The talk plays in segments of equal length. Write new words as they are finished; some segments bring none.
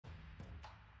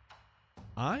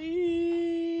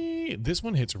This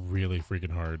one hits really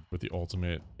freaking hard with the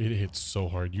ultimate. It hits so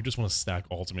hard. You just want to stack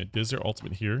ultimate. Is there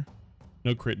ultimate here?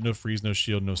 No crit, no freeze, no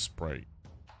shield, no sprite.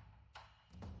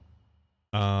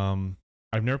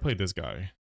 I've never played this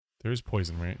guy. There's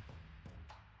poison, right?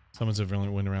 Summons a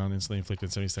villain win around instantly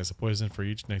inflicted 70 stacks of poison for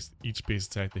each base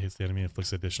attack that hits the enemy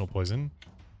inflicts additional poison.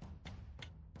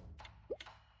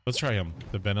 Let's try him.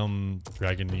 The Venom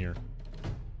Dragoneer.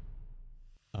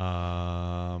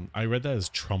 I read that as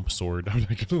Trump Sword. I'm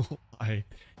not gonna lie.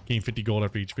 Gain 50 gold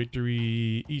after each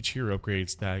victory. Each hero upgrade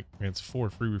stack grants 4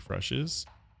 free refreshes.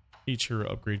 Each hero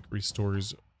upgrade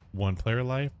restores 1 player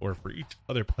life, or for each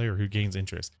other player who gains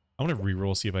interest. I'm gonna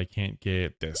reroll, see if I can't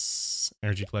get this.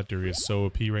 Energy Collector is so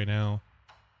OP right now.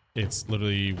 It's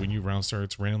literally when you round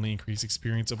starts, randomly increase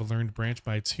experience of a learned branch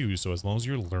by 2. So as long as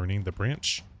you're learning the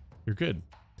branch, you're good.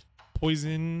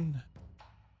 Poison.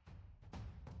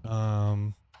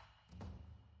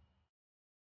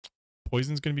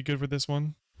 Poison's gonna be good for this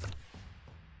one.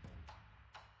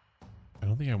 I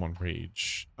don't think I want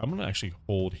rage. I'm gonna actually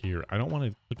hold here. I don't want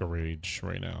to click a rage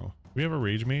right now. Do we have a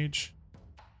rage mage?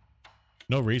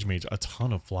 No rage mage. A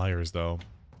ton of flyers though.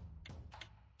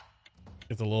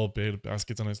 It's a little bit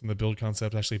baskets on it in the build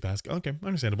concept. Actually, basket. Okay,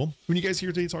 understandable. When you guys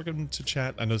hear today talking to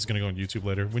chat, I know it's gonna go on YouTube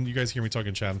later. When you guys hear me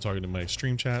talking chat, I'm talking to my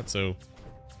stream chat, so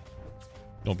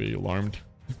don't be alarmed.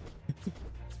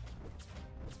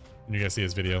 When you guys see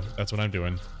this video, that's what I'm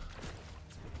doing.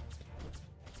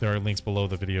 There are links below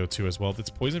the video too as well. It's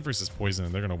poison versus poison,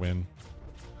 and they're gonna win.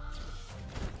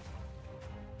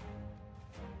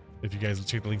 If you guys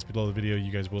check the links below the video,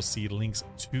 you guys will see links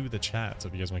to the chat. So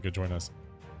if you guys want to go join us.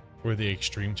 We're the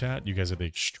extreme chat. You guys are the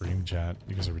extreme chat.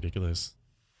 You guys are ridiculous.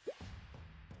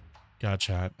 God,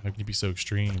 chat. How can you be so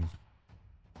extreme?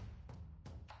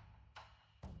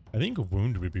 I think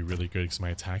wound would be really good because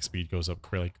my attack speed goes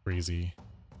up like crazy.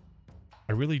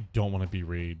 I really don't want to be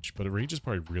rage, but a rage is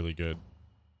probably really good.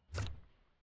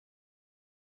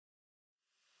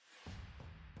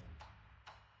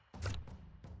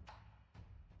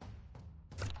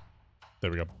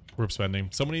 There we go. Group spending.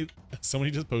 Somebody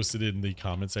just posted in the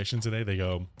comment section today. They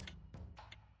go,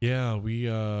 yeah,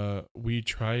 we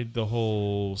tried the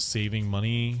whole saving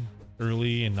money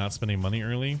early and not spending money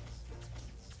early.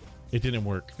 It didn't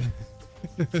work.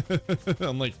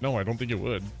 I'm like, no, I don't think it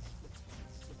would.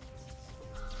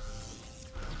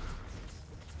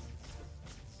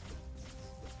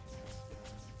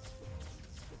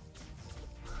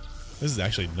 This is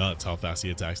actually nuts how fast he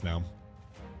attacks now.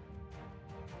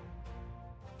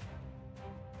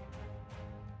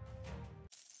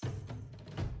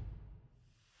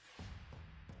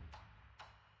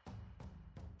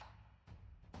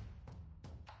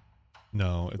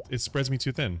 No, it spreads me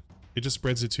too thin. It just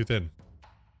spreads it too thin.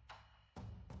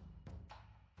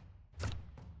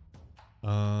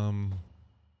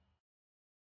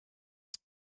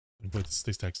 But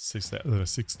 6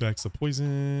 stacks of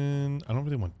poison. I don't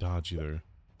really want dodge either.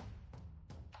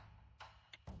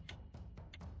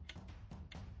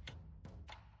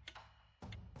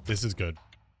 This is good.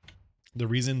 The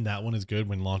reason that one is good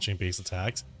when launching base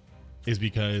attacks is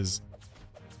because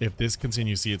if this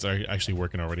continues, see, it's actually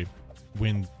working already.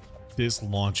 When this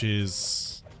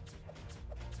launches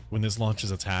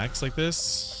attacks like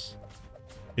this,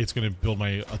 it's gonna build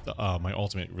my my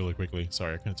ultimate really quickly.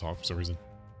 Sorry, I couldn't talk for some reason.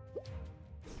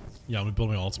 Yeah, I'm gonna build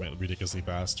my ultimate ridiculously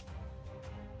fast.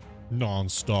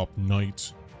 Non-stop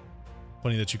night.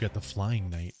 Funny that you get the flying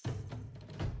knight.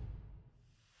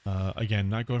 Again,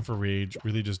 not going for rage.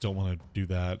 Really just don't want to do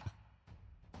that.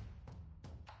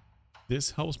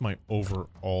 This helps my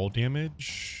overall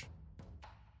damage.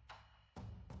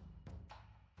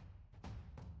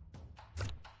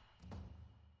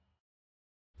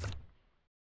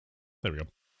 There we go.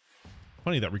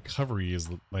 Funny that recovery is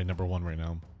my #1 right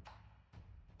now.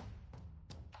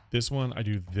 This one, I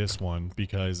do this one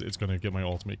because it's going to get my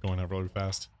ultimate going out really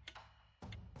fast.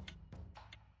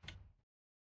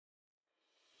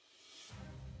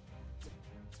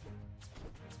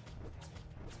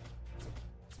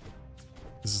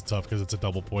 This is tough because it's a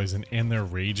double poison and they're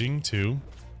raging too.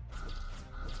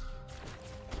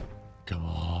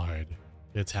 God,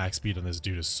 the attack speed on this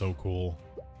dude is so cool.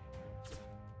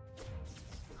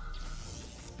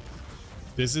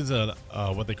 This is a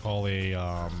what they call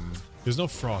a there's no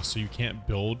frost, so you can't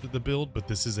build the build, but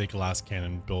this is a glass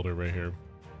cannon builder right here.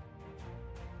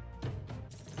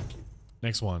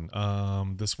 Next one.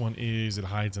 This one is it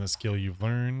hides in a skill you've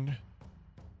learned.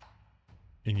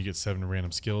 And you get 7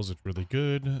 random skills. It's really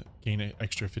good. Gain an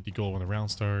extra 50 gold when the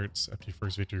round starts. After your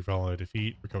first victory followed a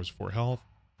defeat, recovers 4 health.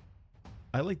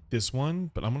 I like this one,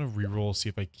 but I'm gonna reroll, see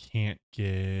if I can't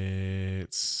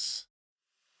get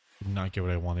not get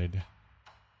what I wanted.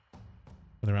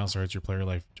 When the round starts, your player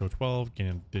life to 12, gain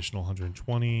an additional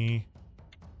 120.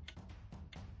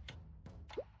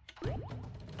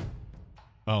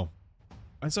 Oh,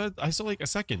 I saw like a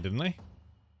second, didn't I?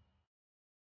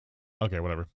 Okay,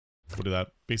 whatever. We'll do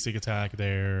that. Basic attack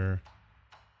there.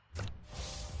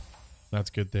 That's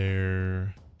good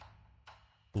there.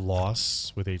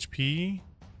 Loss with HP.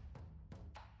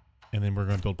 And then we're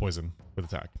going to build poison with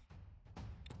attack.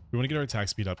 We want to get our attack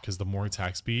speed up because the more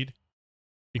attack speed,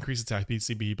 increase attack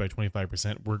speed by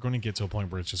 25%, we're going to get to a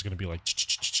point where it's just going to be like,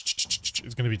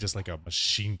 it's going to be just like a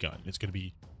machine gun. It's going to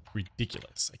be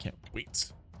ridiculous. I can't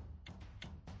wait.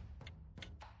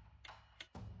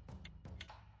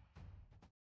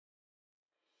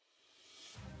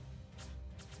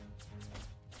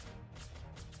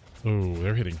 Oh,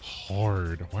 they're hitting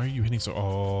hard. Why are you hitting so...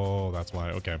 Oh, that's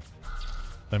why. Okay.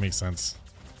 That makes sense.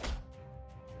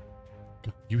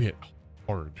 You hit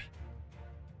hard.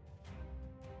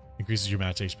 Increases your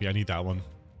match HP. I need that one.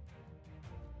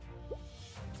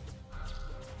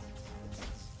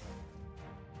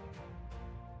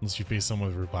 Unless you face someone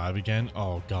with revive again.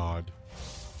 Oh, God.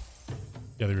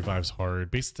 Yeah, the revive's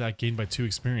hard. Base attack gained by 2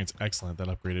 experience. Excellent. That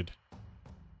upgraded.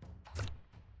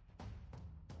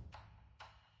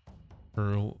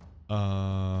 Hurl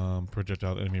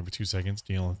projectile enemy for 2 seconds,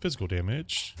 dealing physical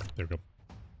damage. There we go.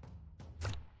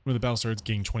 When the battle starts,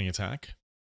 gain 20 attack.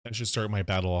 That should start my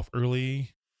battle off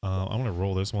early. I'm gonna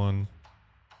roll this one.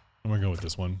 I'm gonna go with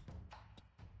this one.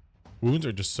 Wounds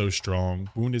are just so strong.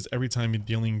 Wound is every time you're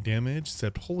dealing damage,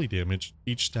 except holy damage.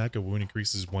 Each stack of wound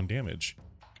increases 1 damage,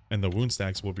 and the wound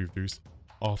stacks will be reduced,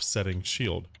 offsetting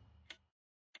shield.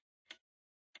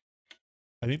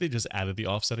 I think they just added the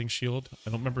offsetting shield.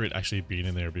 I don't remember it actually being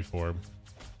in there before.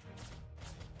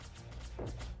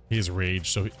 He has rage,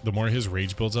 so the more his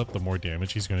rage builds up, the more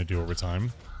damage he's going to do over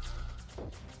time.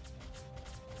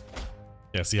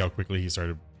 Yeah, see how quickly he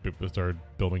started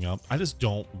building up. I just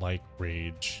don't like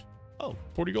rage. Oh,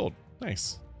 40 gold.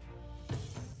 Nice.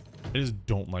 I just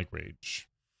don't like rage.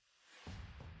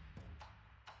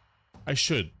 I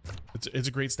should. It's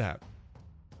a great stat.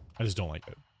 I just don't like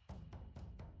it.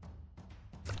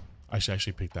 I should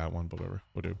actually pick that one, but whatever.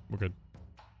 We'll do. We're good.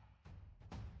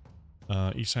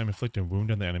 Each time inflict a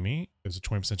wound on the enemy, there's a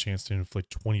 20% chance to inflict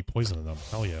 20 poison on them.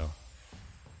 Hell yeah.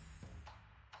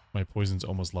 My poison's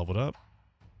almost leveled up.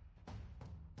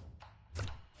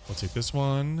 I'll take this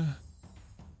one.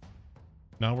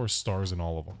 Now we're stars in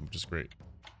all of them, which is great.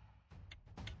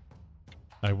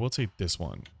 I will take this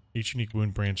one. Each unique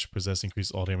wound branch possess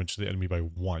increase all damage to the enemy by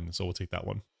 1, so we'll take that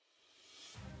one.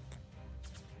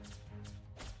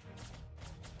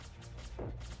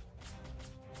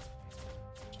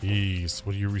 Jeez,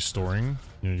 what are you restoring?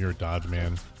 You're a dodge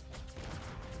man.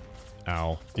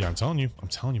 Ow. Yeah, I'm telling you,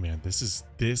 man, this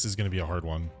is gonna be a hard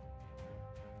one.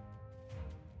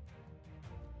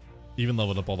 Even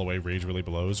leveled up all the way, rage really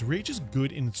blows. Rage is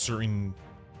good in certain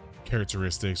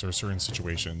characteristics or certain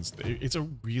situations. It's a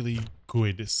really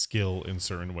good skill in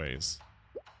certain ways.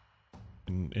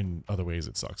 In other ways,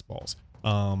 it sucks balls.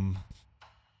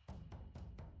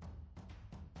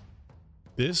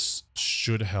 This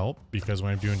should help because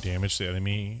when I'm doing damage to the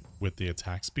enemy with the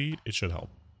attack speed, it should help.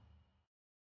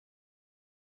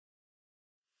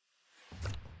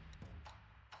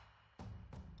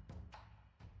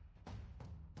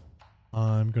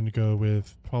 I'm going to go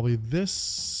with probably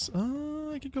this.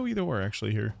 I could go either or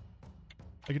actually here.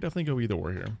 I could definitely go either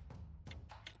or here.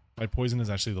 My poison is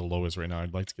actually the lowest right now.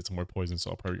 I'd like to get some more poison,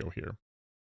 so I'll probably go here.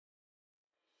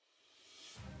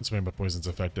 This way my poison's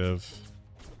effective.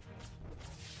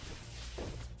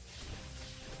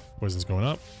 Poison's going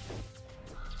up.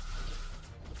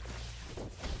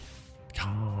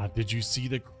 God, did you see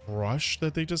the crush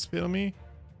that they just hit on me?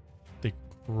 They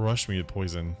crushed me with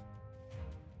poison.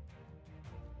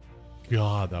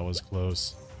 God, that was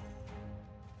close.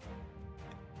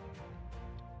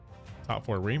 Top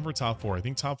 4. Waiting for top 4. I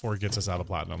think top 4 gets us out of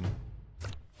platinum.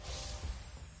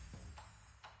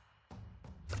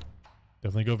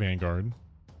 Definitely go Vanguard.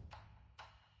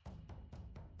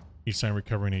 Each time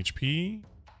recovering HP.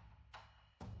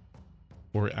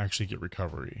 Or actually get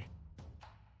recovery.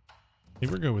 I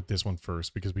think we're going to go with this one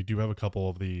first because we do have a couple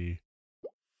of the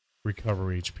recover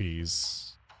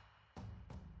HPs.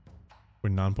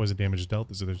 When non-poison damage is dealt,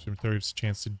 there's a 30%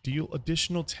 chance to deal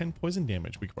additional 10 poison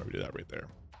damage. We could probably do that right there.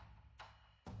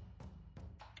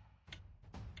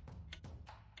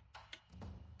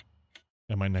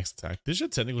 And my next attack. This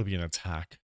should technically be an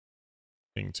attack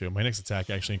thing too. My next attack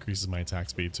actually increases my attack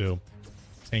speed too.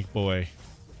 Tank boy.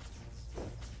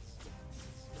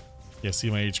 Yeah,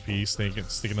 see my HP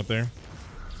sticking up there?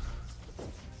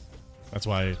 That's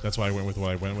why I went with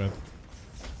what I went with.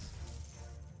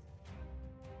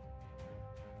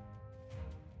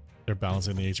 They're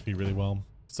balancing the HP really well.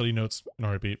 Study notes in a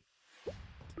heartbeat.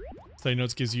 Study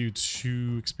notes gives you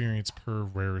 2 experience per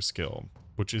rare skill,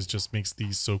 which is just makes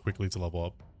these so quickly to level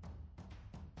up.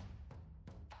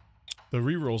 The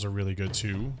rerolls are really good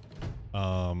too.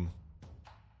 I'm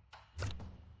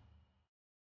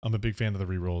a big fan of the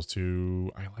rerolls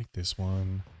too. I like this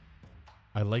one.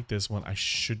 I like this one. I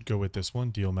should go with this one.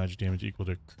 Deal magic damage equal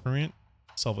to current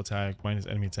self-attack minus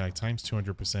enemy attack times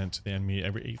 200% to the enemy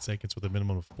every 8 seconds with a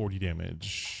minimum of 40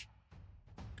 damage.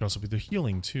 Could also be the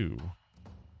healing too.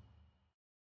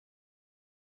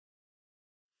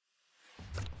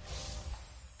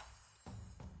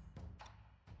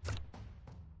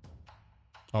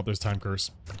 Oh, there's time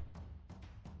curse.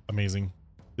 Amazing.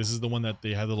 This is the one that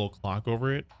they had the little clock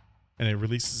over it, and it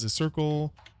releases a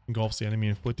circle, engulfs the enemy,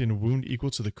 inflicting a wound equal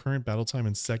to the current battle time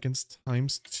in seconds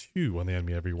times 2 on the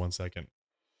enemy every 1 second.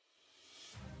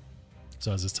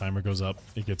 So as this timer goes up,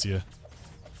 it gets you.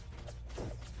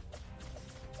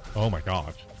 Oh my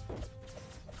god.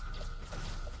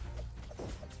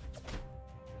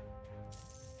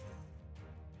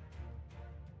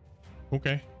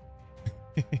 Okay.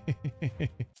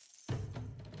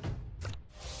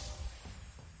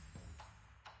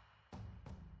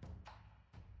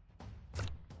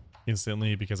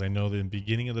 Instantly, because I know that in the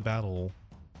beginning of battle,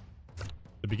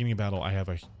 I have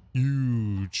a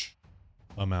huge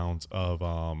amount of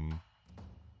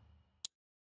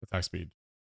attack speed.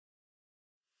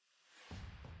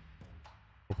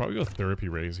 We'll probably go therapy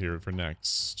raise here for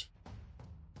next,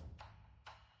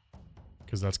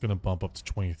 because that's going to bump up to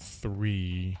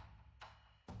 23.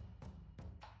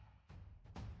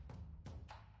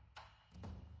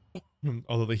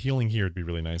 Although the healing here would be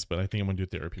really nice, but I think I'm going to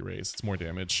do therapy raise. It's more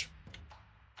damage.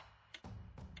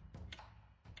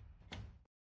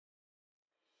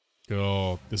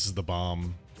 Oh, this is the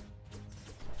bomb.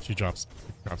 She drops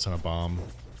on a bomb.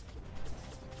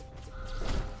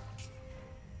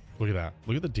 Look at that.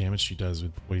 Look at the damage she does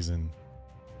with poison.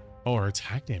 Oh, her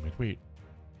attack damage. Wait.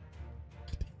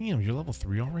 Damn, you're level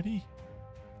 3 already?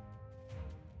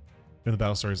 When the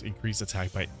battle starts, increase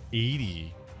attack by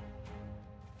 80.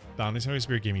 Bounty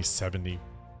Spirit gave me 70.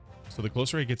 So the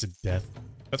closer I get to death,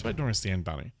 that's why I don't understand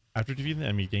Bounty. After defeating the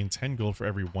enemy, gain 10 gold for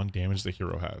every 1 damage the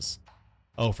hero has.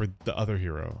 Oh, for the other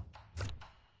hero.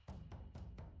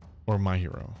 Or my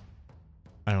hero.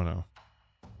 I don't know.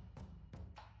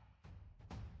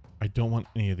 I don't want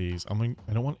any of these. I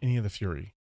don't want any of the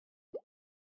Fury.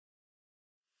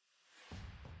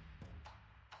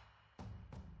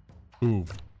 Ooh.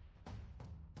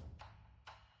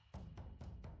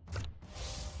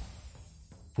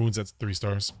 Wounds, that's 3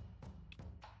 stars.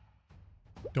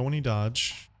 Don't want any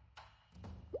dodge.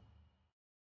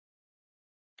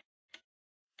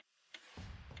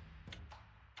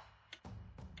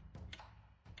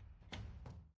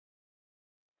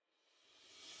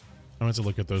 I want to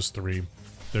look at those 3.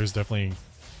 There's definitely...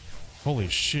 Holy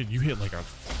shit, you hit like a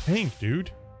tank, dude.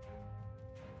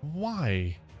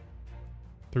 Why?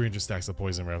 300 stacks of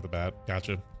poison right off the bat.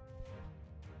 Gotcha.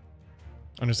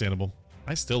 Understandable.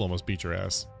 I still almost beat your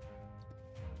ass.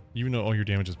 Even though all your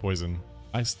damage is poison,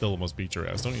 I still almost beat your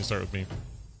ass. Don't you start with me.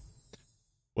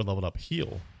 What leveled up?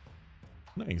 Heal.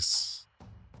 Nice.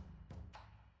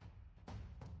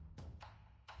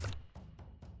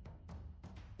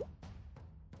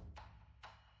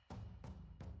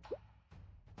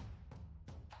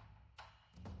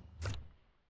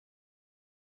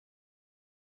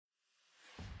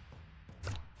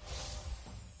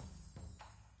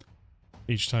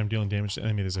 Each time dealing damage to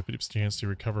enemy, there's a 50% chance to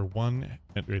recover 1.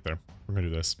 And right there. We're going to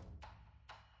do this.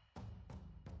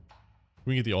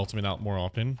 We can get the ultimate out more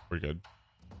often. We're good.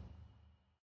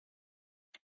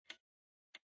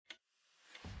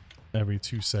 Every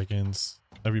 2 seconds.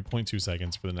 Every 0.2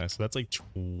 seconds for the next. So that's like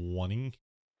 20.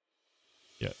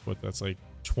 Yeah, what? That's like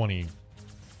 20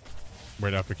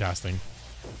 right after casting.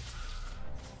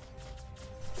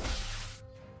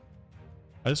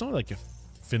 I just don't like a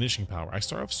finishing power. I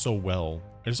start off so well.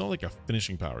 I just don't like a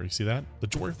finishing power. You see that? The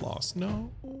dwarf lost.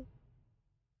 No.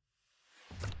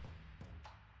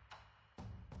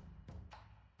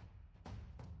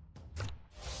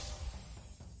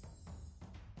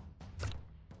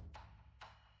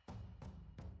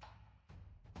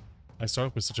 I start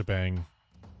off with such a bang.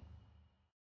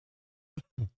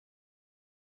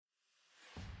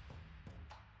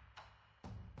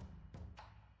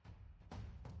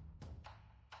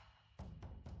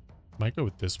 Might go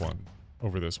with this one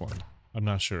over this one. I'm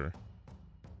not sure.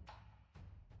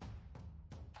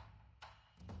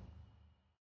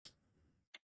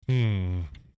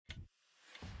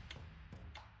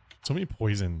 So many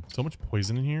poison. So much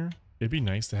poison in here. It'd be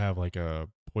nice to have like a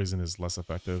poison is less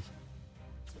effective.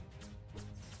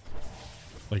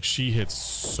 Like she hits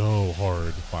so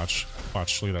hard. Watch.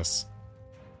 Watch. Look at this.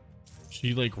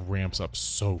 She like ramps up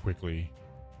so quickly.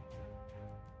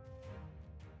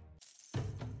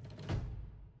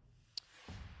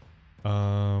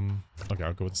 Okay,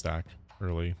 I'll go with stack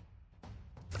early.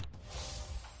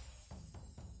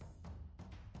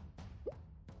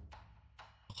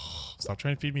 Stop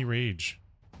trying to feed me rage.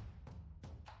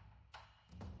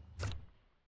 You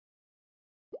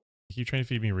keep trying to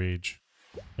feed me rage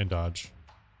and dodge.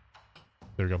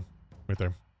 There we go. Right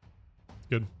there.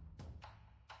 Good.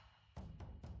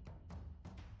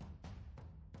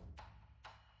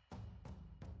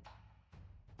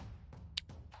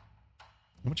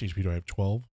 How much HP do I have?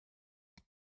 12?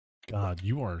 God,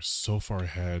 you are so far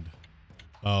ahead.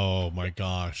 Oh my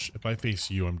gosh. If I face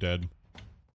you, I'm dead.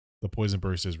 The poison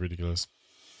burst is ridiculous.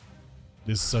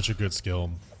 This is such a good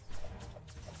skill.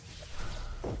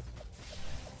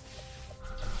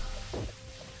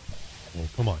 Oh,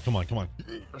 come on, come on, come on.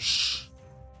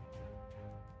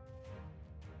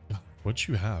 What'd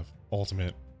you have?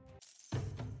 Ultimate.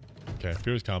 Okay,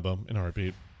 Furious combo in a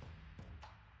heartbeat.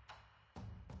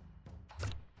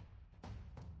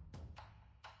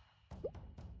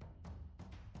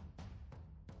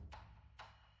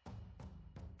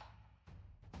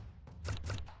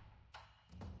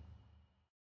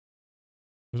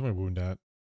 Where's my wound at?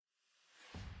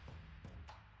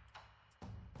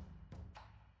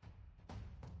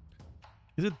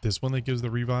 Is it this one that gives the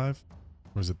revive?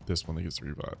 Or is it this one that gives the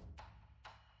revive?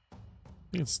 I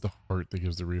think it's the heart that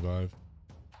gives the revive.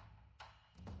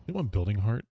 You want building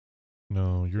heart?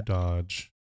 No, your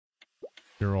dodge.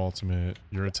 Your ultimate.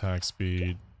 Your attack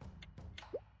speed.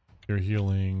 Your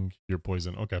healing. Your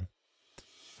poison. Okay.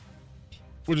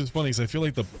 Which is funny because I feel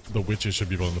like the witches should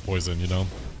be building the poison, you know?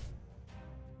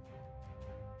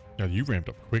 God, you ramped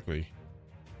up quickly.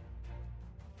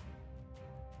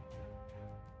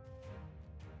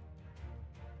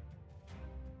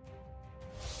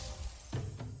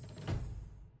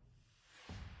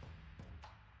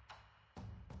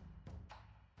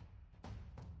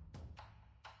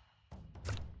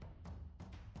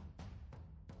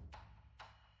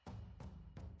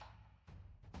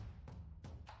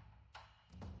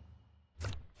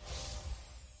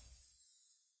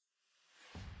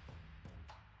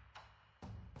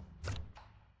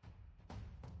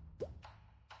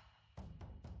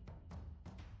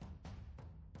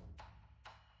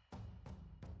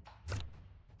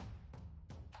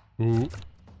 Ooh.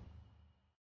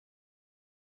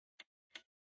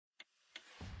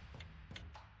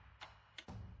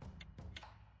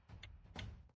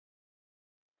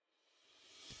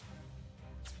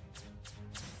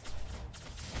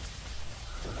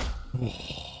 Oh,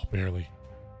 barely.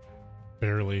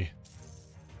 Barely.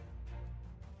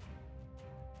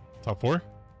 Top four?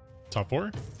 Top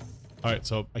four? Alright,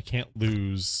 so I can't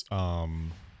lose, I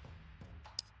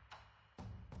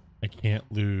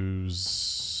can't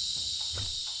lose...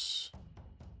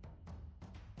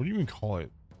 What do you even call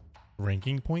it?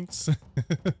 Ranking points?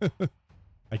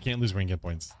 I can't lose ranking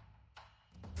points.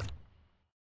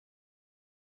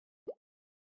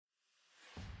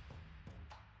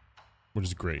 Which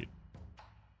is great.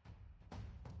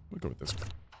 We'll go with this one.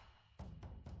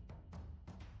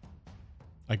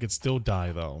 I could still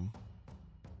die though.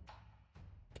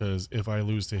 Because if I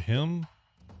lose to him,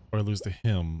 or I lose to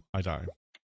him, I die.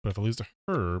 But if I lose to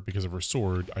her because of her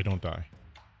sword, I don't die.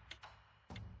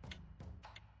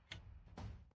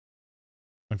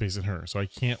 I'm facing her, so I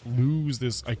can't lose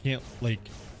this. I can't, like,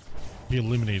 be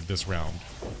eliminated this round.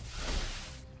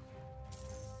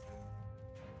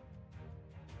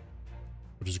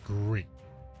 Which is great.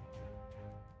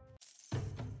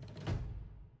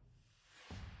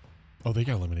 Oh, they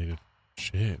got eliminated.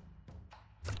 Shit.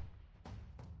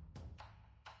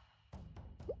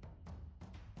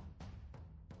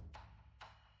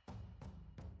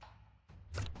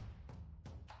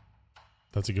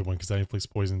 That's a good one because I place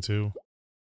poison too.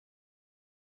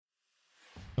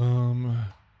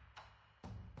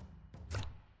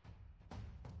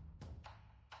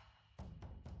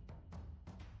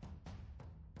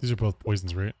 These are both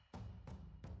poisons, right?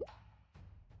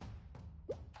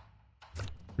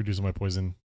 Reducing my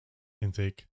poison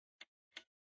intake.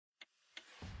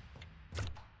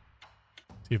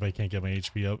 See if I can't get my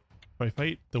HP up. If I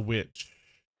fight the witch.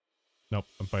 Nope,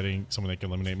 I'm fighting someone that can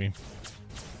eliminate me.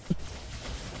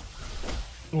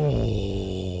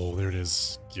 Oh, there it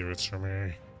is. Give it to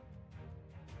me.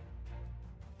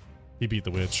 He beat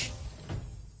the witch.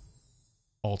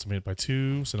 Ultimate by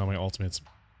 2, so now my ultimate's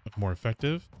more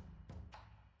effective.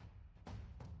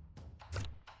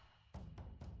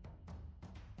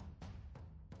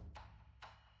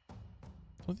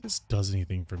 don't think this does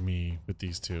anything for me with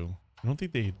these two. I don't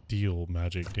think they deal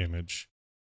magic damage.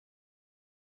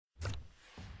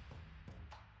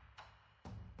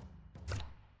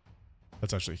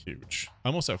 That's actually huge. I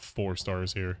almost have 4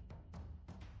 stars here.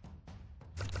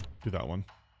 Do that one.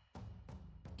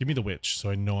 Give me the witch so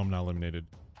I know I'm not eliminated.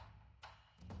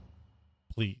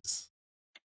 Please.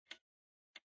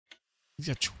 He's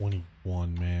got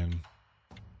 21, man.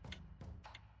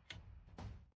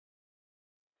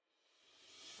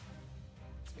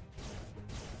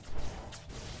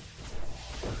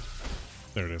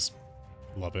 There it is.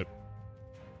 Love it.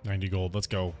 90 gold. Let's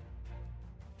go.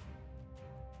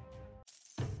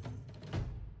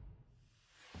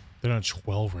 They're on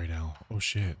 12 right now. Oh,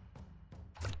 shit.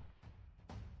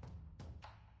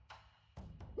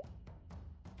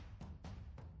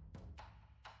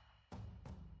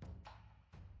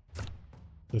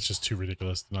 That's just too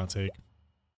ridiculous to not take.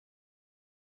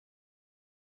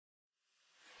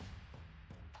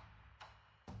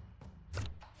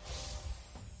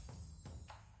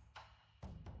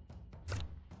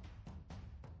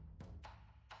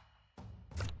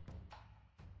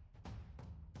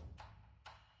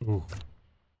 Ooh.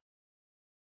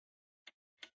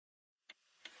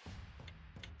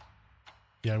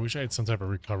 Yeah, I wish I had some type of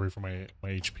recovery for my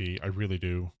HP. I really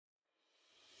do.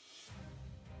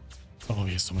 Oh,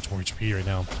 he has so much more HP right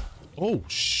now. Oh,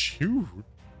 shoot.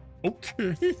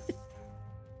 Okay.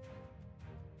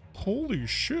 Holy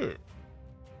shit.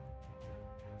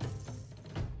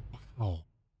 Wow.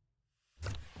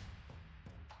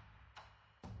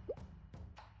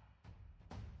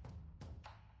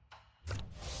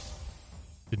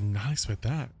 Did not expect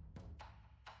that.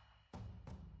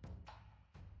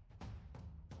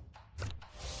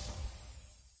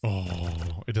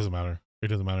 Oh, it doesn't matter. It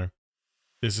doesn't matter.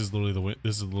 This is literally the win.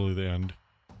 This is literally the end.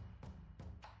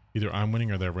 Either I'm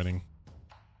winning or they're winning.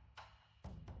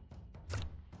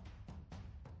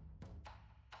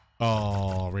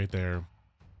 Oh, right there.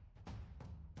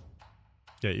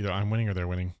 Yeah, either I'm winning or they're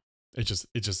winning. That's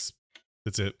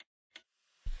it.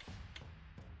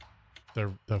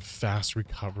 The fast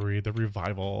recovery, the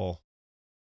revival.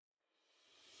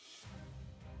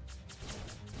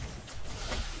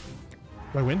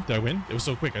 Did I win? Did I win? It was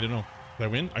so quick. I didn't know. Did I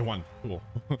win? I won. Cool.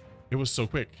 It was so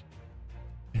quick.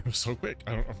 It was so quick.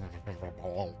 I don't.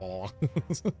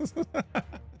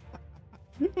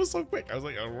 It was so quick. I was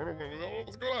like,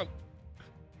 what's going on?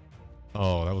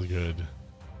 Oh, that was good.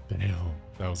 Damn,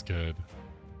 that was good.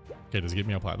 Okay, does it get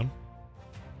me a platinum?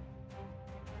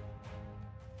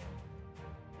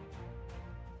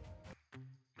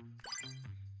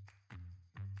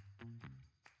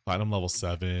 Platinum level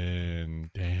 7.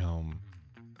 Damn.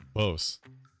 Close.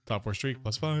 Top 4 streak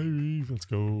 +5. Let's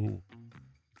go.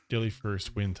 Daily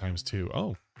first win ×2.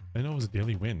 Oh, I didn't know it was a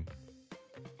daily win.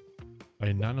 I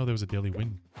did not know there was a daily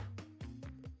win.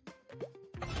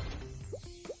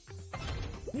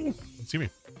 Ooh, excuse me.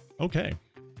 Okay.